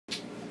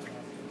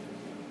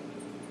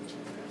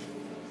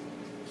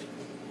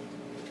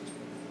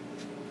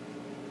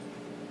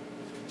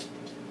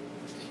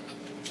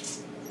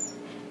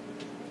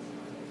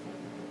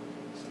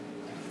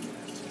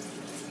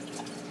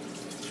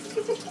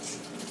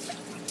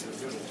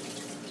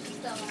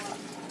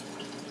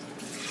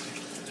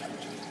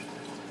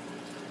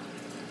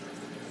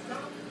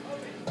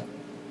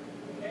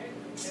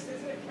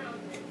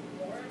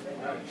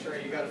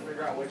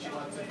what you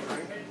want to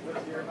drink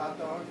with your hot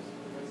dogs?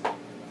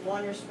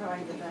 Water's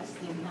probably the best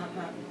thing, not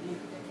Mountain Dew.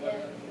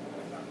 Yeah.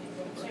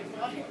 Say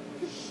water.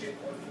 Shit.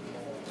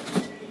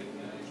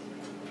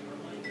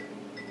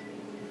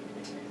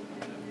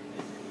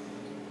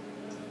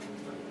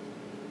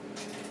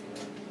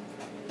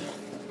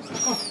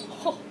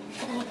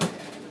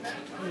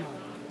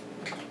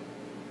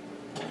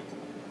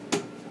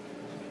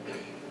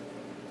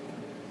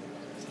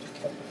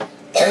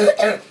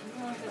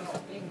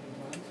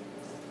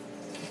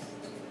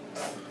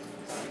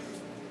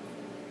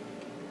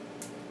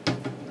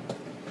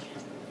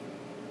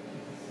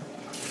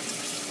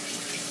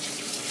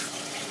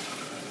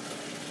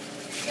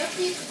 Just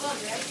eat the bun,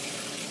 right?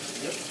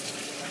 Yep.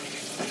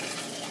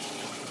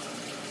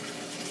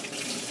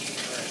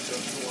 Alright, so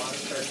if you want to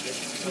start this,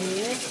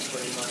 just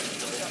pretty much,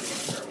 if you want to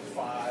start with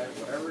 5,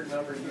 whatever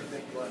number you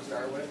think you want to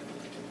start with it.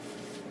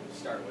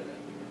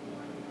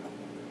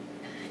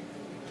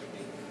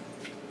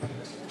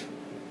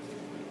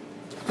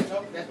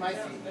 Nope, that's my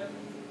seat.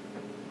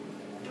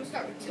 I'm gonna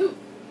start with 2.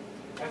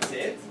 That's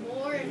it?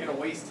 More. You're gonna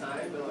waste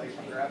time to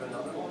like grab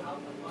another one?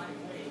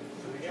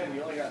 So again,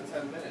 you only got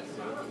 10 minutes.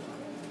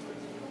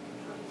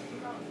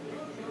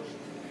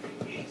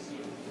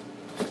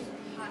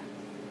 Hot.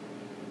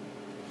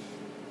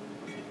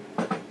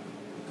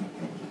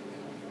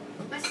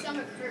 My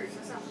stomach hurts.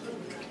 That's not food.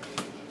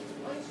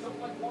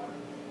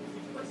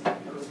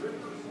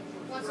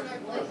 Want another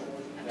plate?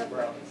 Yeah,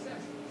 bro.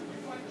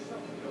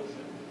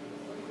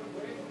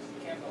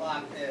 Can't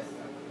block this.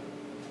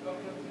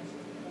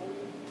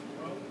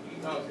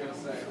 I was gonna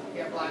say.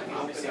 Can't block these.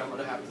 Obviously, I'm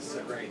gonna have to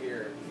sit right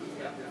here.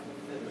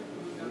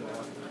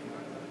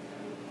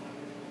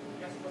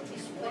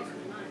 These plates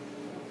are mine.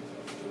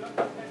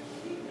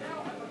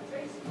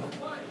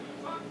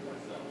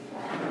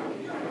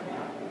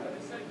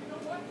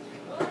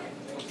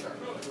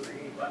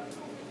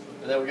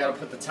 And then we gotta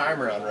put the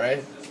timer on,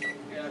 right?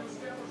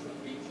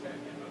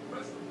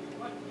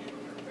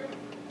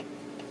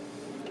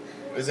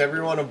 Is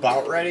everyone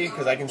about ready?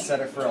 Because I can set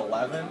it for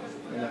 11,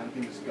 and then we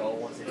can just go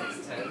once it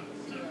hits 10.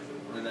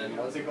 And then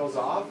once it goes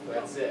off,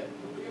 that's it.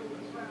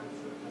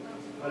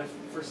 But if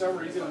for some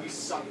reason we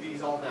suck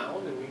these all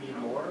down and we need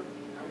more,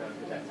 we gotta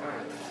put that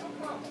timer.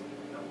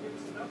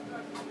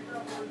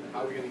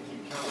 How are we gonna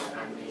keep count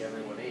how many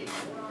everyone ate?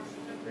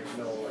 There's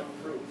no like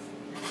proof.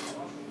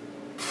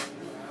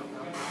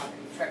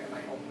 Track of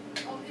my home.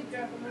 I'll keep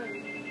track of mine.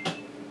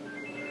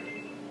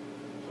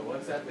 So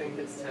once that thing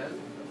hits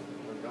 10,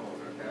 we're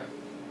going, okay?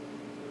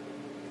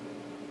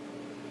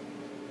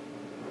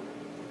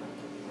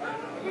 You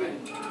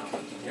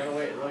gotta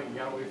wait, look, you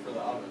gotta wait for the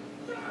oven.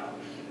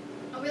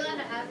 Are we allowed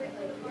to have it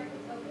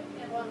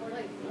like one more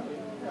like?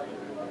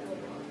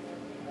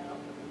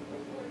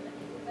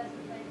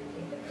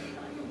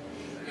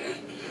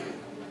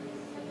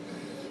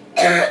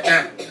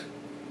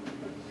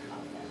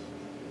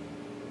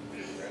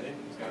 Ready?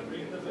 It's gotta be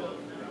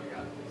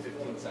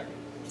 15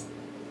 seconds.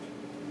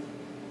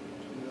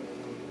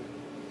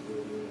 You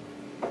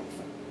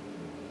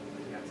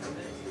got 10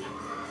 minutes.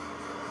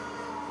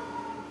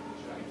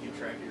 Try to keep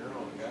track of your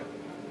own, okay?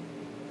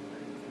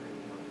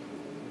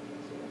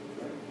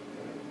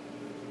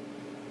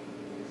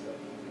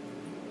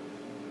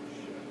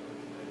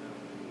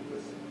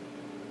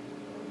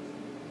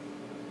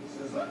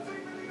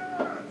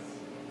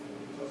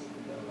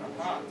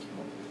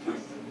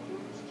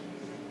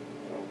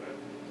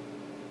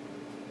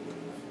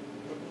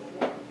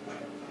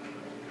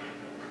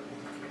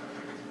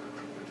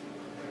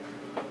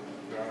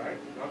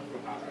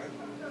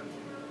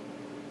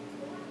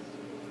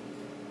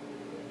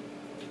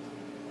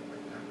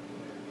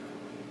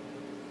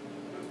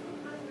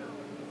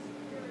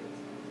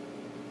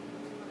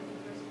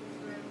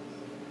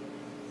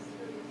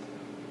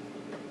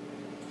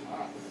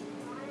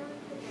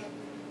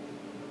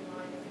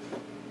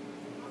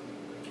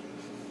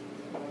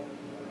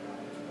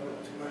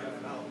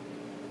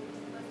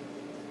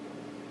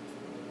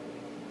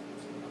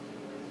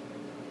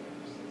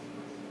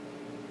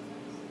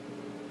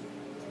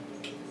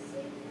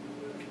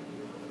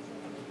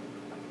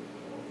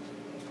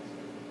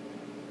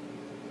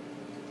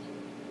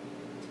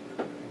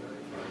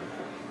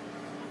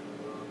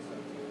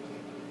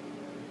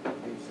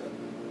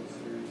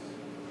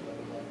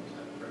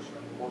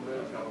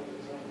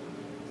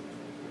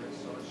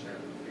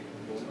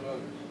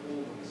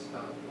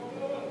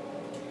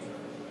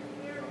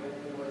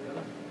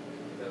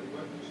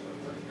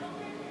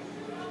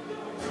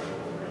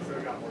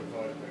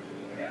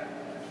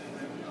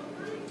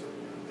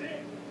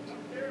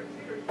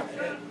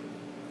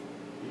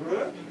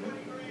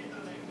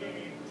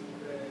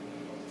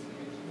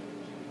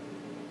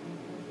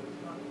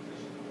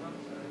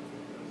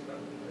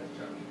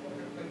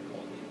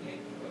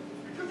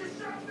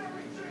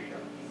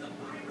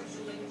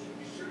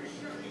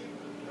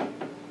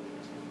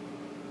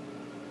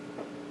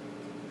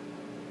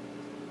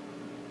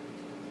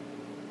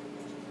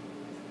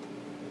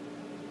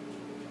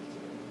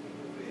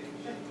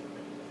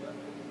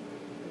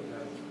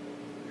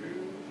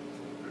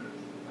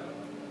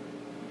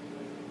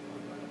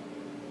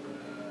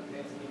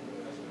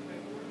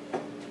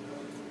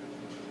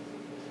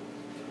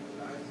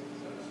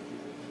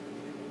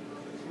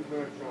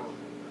 Very strong.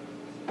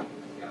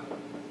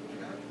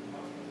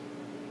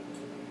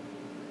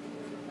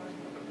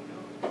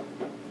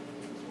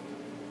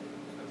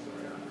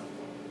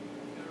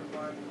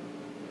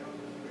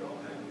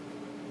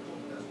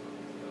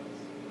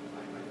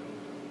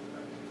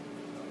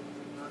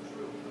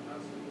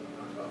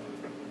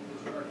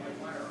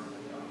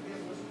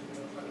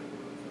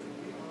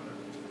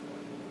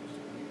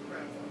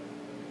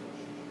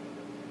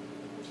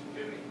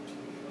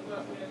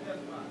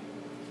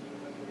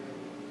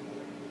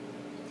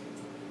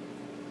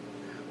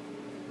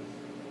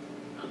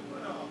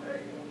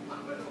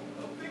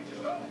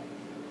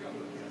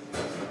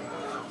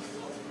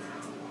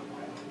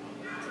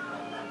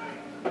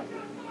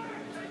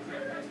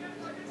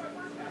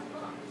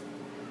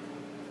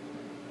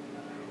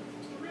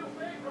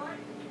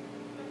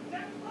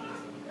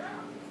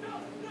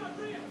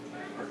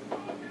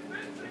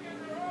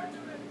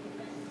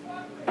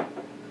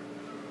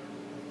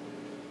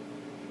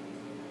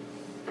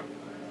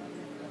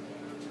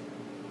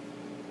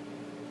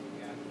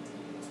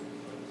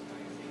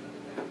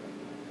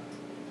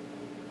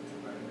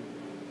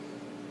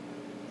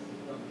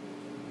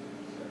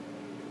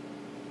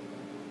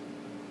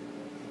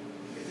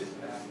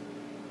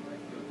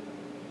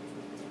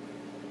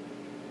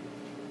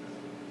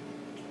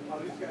 Oh,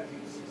 these guys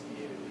eat 68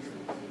 a year.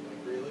 Like,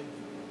 really?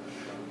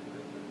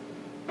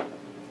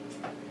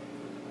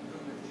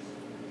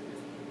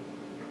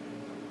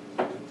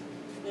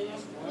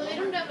 Well, they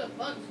don't have the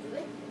bugs, do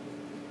they?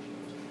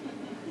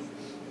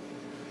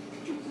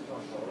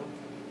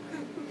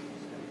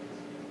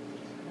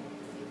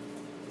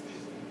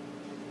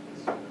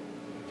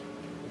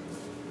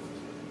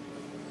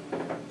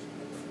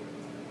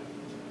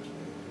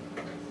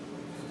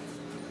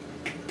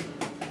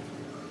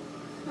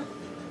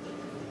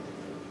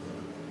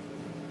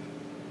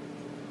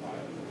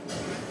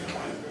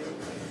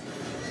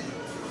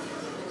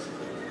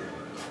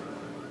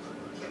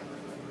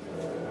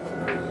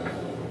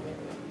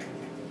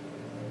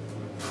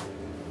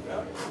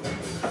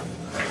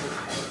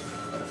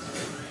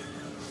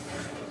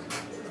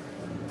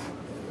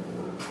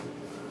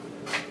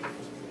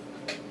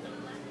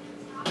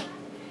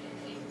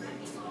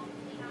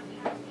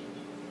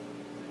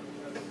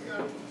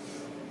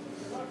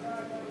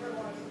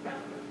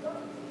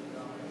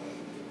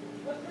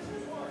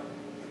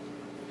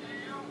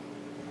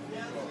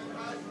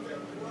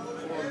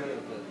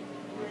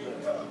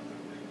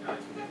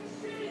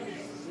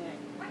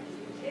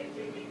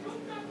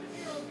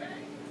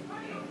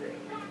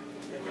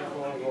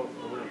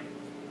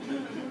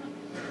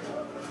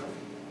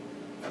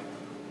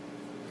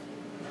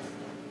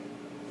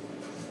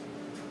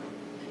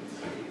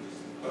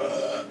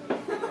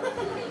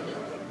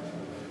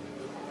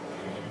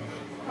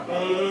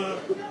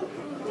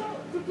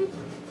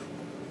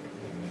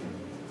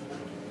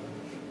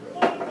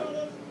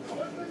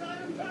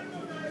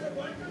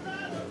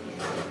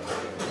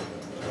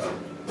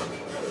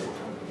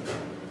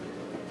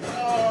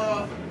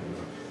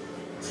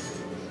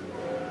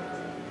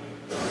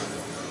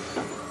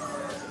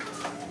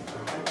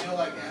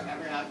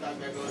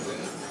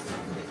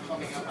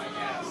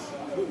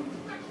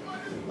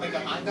 Like a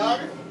hot dog?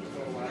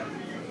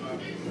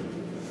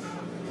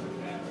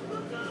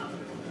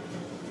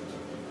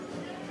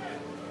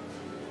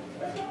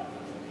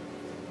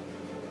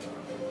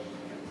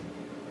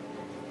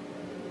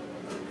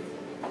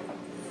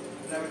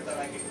 Never thought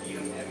I could eat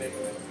them and make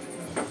them.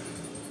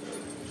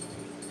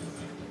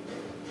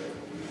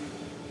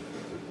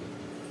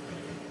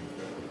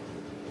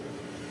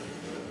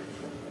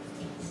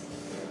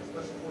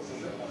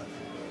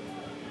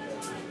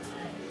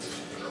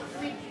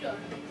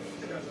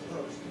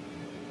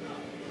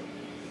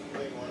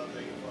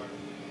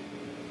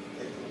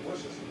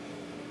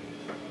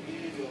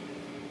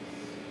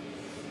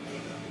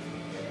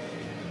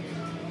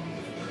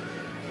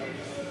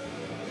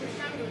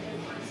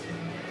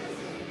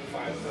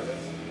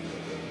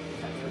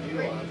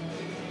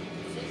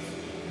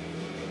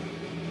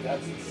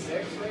 That's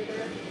 6 right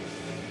there?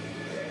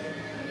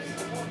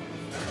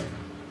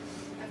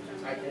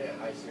 I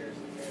can't. I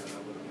seriously can't. I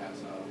would have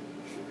passed out.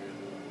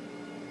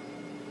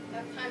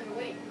 Have time to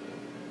wait.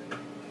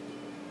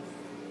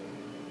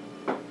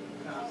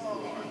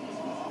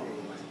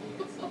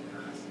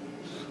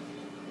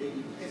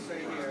 It's right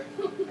here.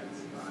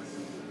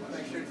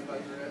 Make sure it's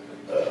about your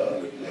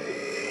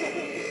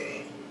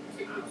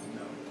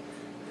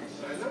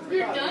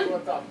You're done? I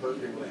thought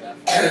burger was that.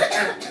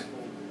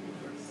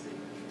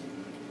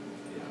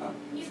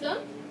 He's done?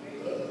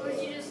 Or is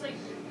he just like...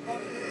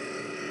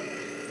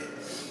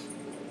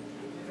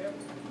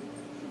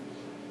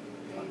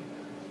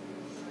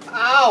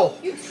 Ow!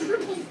 You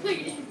triple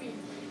plated me.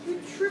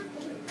 You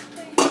triple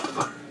plated me. I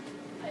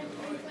have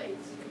 3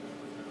 plates.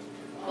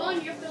 Vaughn,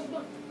 you have to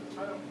look. I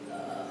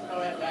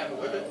have to have it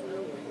with it.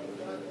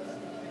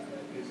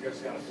 You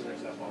just gotta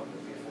finish that bond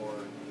before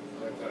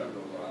it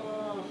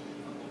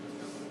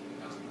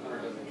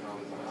doesn't count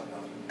as a hot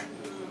dog.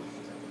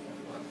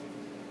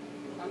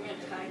 I'm gonna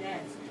try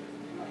that.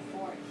 My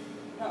 4th.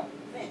 No,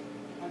 5th.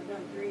 I've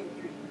done 3 and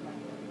 3.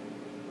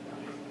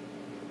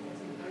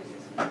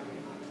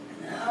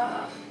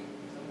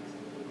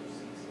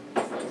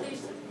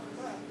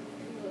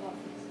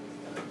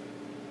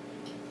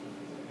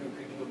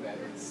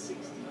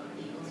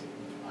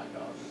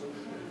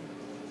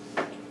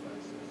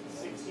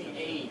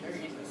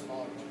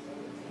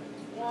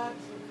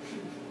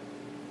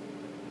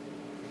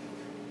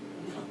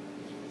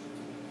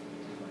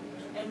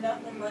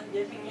 nothing but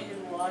dipping it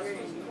in water and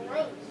eating it.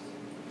 Gross.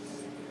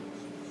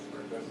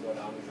 Doesn't go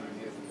down as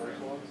easy as the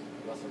first ones.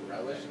 Unless a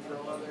relish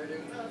thrown on there,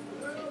 dude.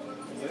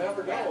 You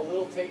never know. A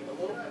little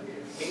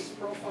taste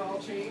profile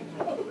change.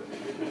 Gross.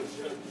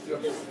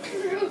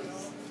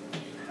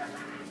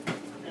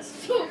 That's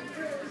so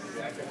gross.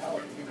 That could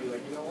help. You could be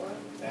like, you know what?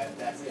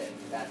 That's it.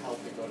 That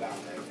helped it go down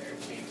right there.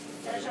 Change the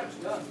That flavor. shop's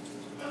done.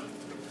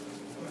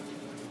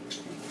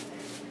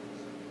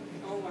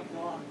 Oh my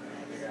god.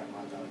 They got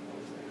hot dog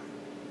Poste.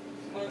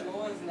 My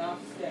boy's not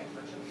sick.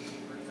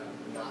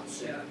 Not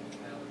sick.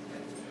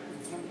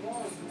 My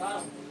boy's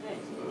not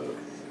sick.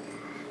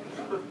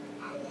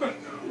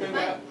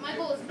 My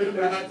goal is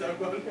Hot dog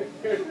bun.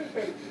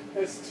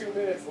 There's 2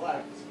 minutes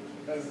left.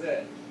 That's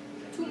it.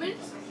 2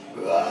 minutes.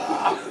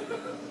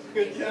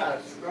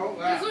 Yes. Don't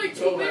laugh. It's only 2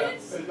 Don't laugh.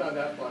 minutes? It's not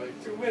that funny.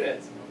 2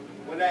 minutes.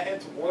 When that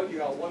hits 1, you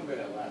got 1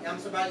 minute left. I'm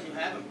surprised you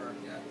haven't burnt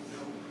yet.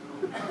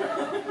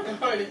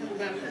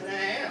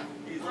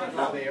 He's letting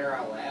all the air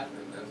out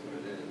laughing. That's what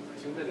it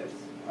is. 2 minutes.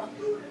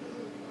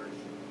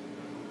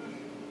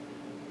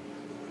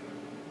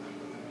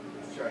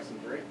 Let's try some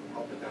drink.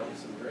 Help it down with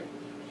some drink.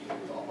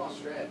 It's all about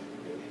strategy,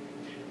 dude.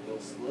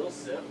 Little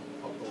sip.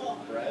 Help the little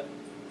bread.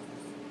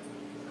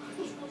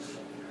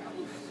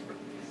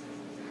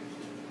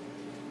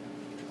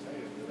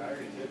 I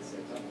already did 6.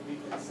 I'm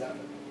beating 7.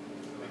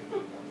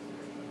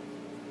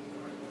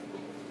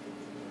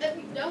 Let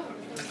me down.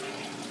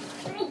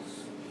 Gross.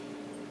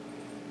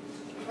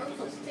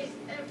 Gross tastes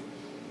everything.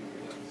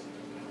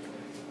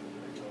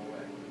 No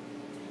way.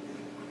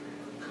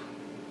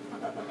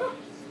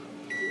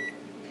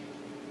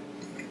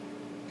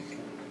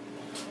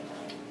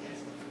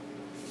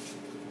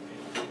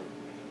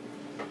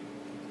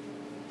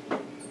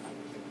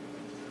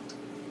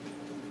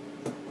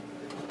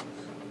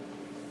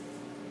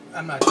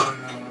 I'm not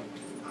doing that one.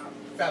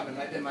 7,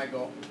 I did my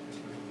goal.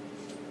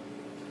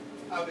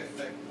 I'll get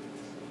 6.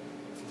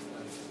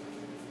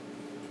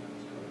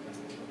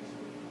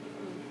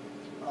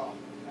 Oh,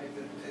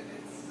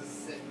 it's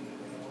just sitting in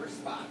the worst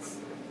spots.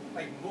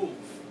 Like, move.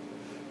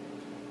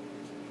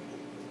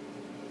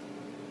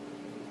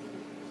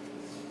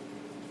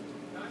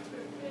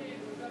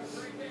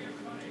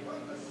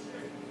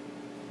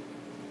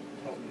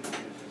 Help me.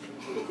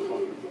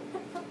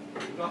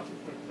 Not be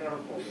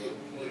careful, dude.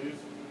 Please.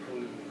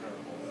 Please be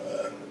careful.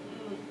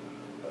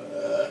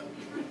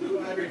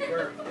 Every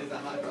burp is a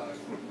hot dog.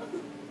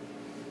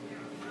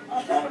 I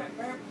haven't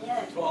burped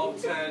yet.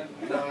 12, 10,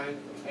 9,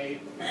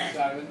 8,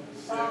 7,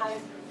 6.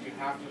 5. You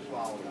have to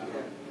swallow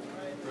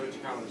that. Go to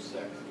count of 6.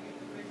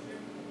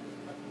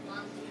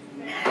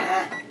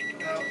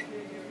 No.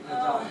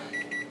 Oh.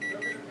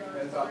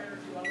 Hands up.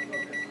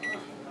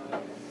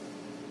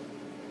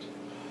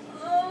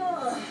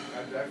 Oh.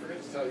 I forget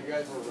to tell you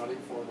guys we're running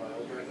 4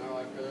 miles right now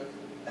after this.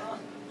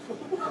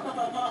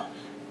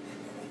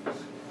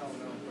 Oh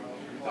no, bro.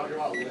 Talking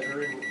about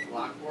littering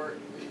Lockport.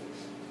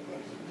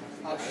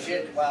 I'll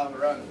shit while I'm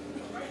running.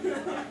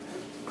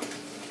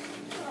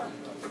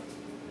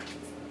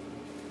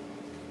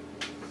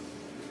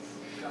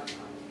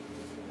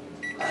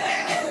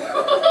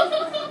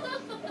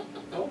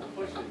 Don't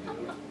push it,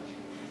 dude.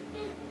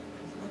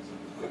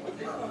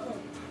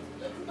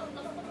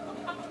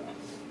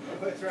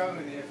 What's wrong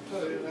with you?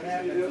 What It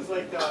happened? was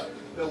like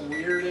the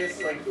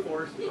weirdest like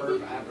forced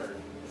burp ever.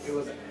 It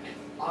was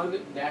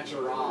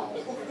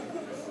unnatural.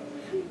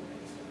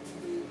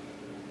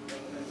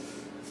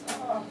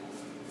 Oh.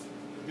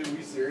 Dude,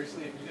 we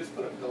seriously, if you just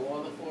put a pillow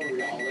on the floor,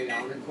 we all lay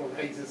down and go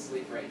right to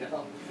sleep right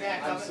now.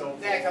 Zach, I'm so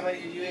Zach, full. how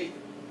many did you eat?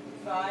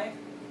 5.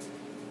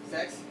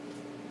 6?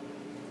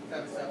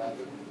 7, 7.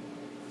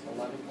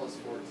 11 plus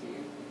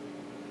 14.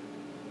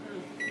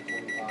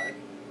 25.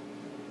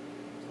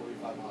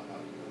 25 hot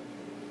dogs.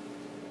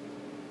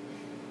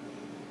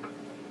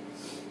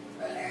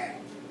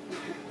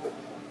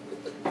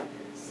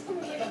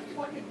 Sounds like a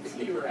fucking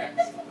T-Rex.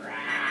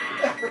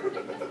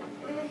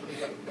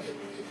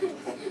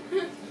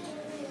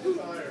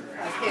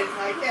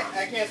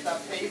 I can't stop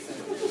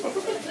pacing.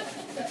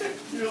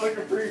 You're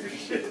looking for your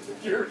shit,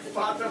 your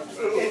spot of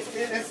food.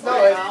 It's no,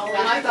 the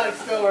hot dog's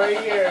still right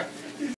here.